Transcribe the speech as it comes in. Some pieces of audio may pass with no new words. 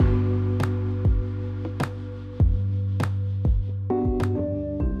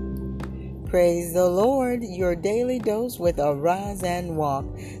Praise the Lord, your daily dose with Arise and Walk.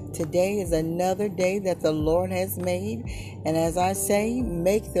 Today is another day that the Lord has made, and as I say,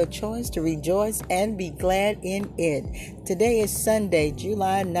 make the choice to rejoice and be glad in it. Today is Sunday,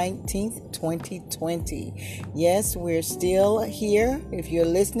 July 19th, 2020. Yes, we're still here. If you're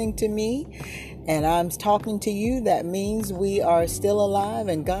listening to me and I'm talking to you, that means we are still alive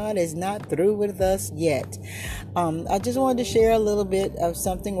and God is not through with us yet. I just wanted to share a little bit of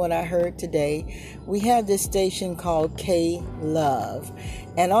something what I heard today. We have this station called K Love,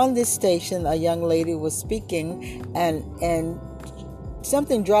 and on this station a young lady was speaking, and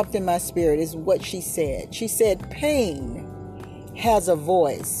something dropped in my spirit is what she said. She said, pain has a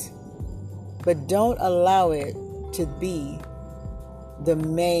voice, but don't allow it to be the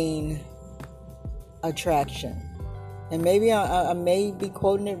main attraction. And maybe I may be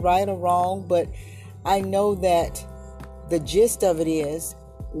quoting it right or wrong, but I know that the gist of it is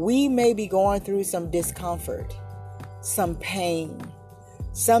we may be going through some discomfort, some pain,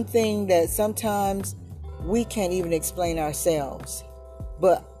 something that sometimes we can't even explain ourselves,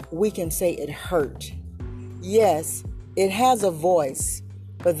 but we can say it hurt. Yes, it has a voice,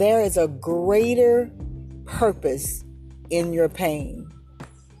 but there is a greater purpose in your pain.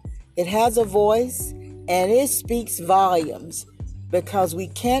 It has a voice and it speaks volumes because we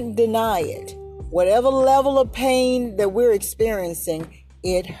can't deny it. Whatever level of pain that we're experiencing,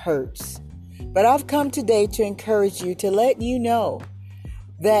 it hurts. But I've come today to encourage you, to let you know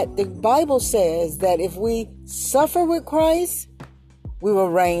that the Bible says that if we suffer with Christ, we will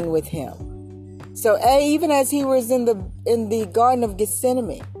reign with Him. So even as He was in the Garden of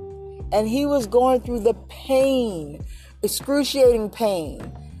Gethsemane, and He was going through the pain, excruciating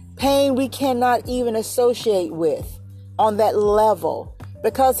pain we cannot even associate with on that level,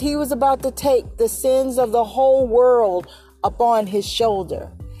 because He was about to take the sins of the whole world upon His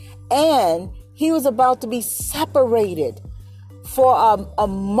shoulder. And He was about to be separated for a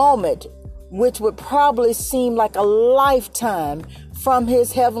moment, which would probably seem like a lifetime, from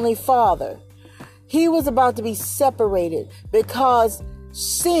His Heavenly Father. He was about to be separated because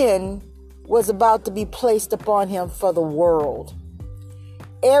sin was about to be placed upon Him for the world.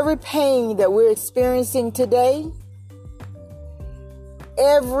 Every pain that we're experiencing today,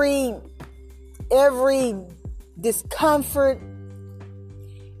 every discomfort,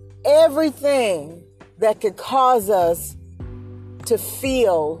 everything that could cause us to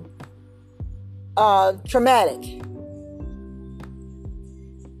feel traumatic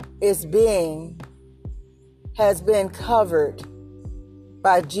has been covered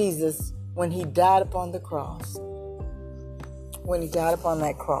by Jesus when He died upon the cross. When He died upon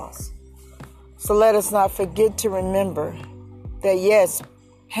that cross. So let us not forget to remember that yes,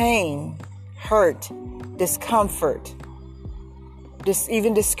 pain, hurt, discomfort,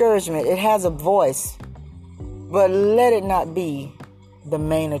 even discouragement, it has a voice, but let it not be the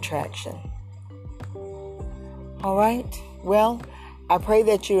main attraction. All right? Well, I pray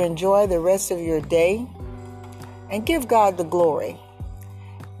that you enjoy the rest of your day and give God the glory,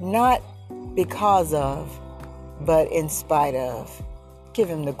 not because of, but in spite of. Give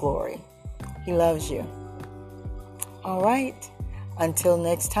Him the glory. He loves you. All right. Until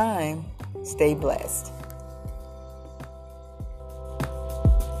next time, stay blessed.